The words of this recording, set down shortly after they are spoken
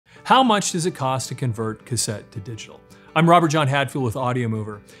How much does it cost to convert cassette to digital? I'm Robert John Hadfield with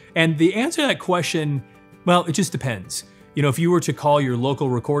Audiomover. And the answer to that question, well, it just depends. You know, if you were to call your local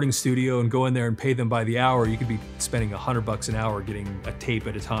recording studio and go in there and pay them by the hour, you could be spending $100 an hour getting a tape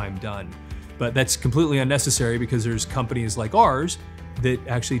at a time done. But that's completely unnecessary because there's companies like ours that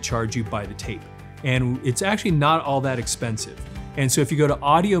actually charge you by the tape. And it's actually not all that expensive. And so if you go to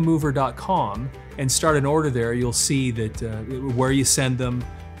audiomover.com and start an order there, you'll see that where you send them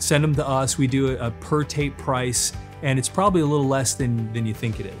to us. We do a per tape price, and it's probably a little less than you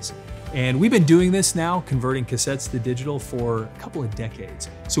think it is. And we've been doing this now, converting cassettes to digital, for a couple of decades.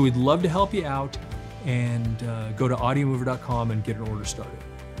 So we'd love to help you out, and go to audiomover.com and get an order started.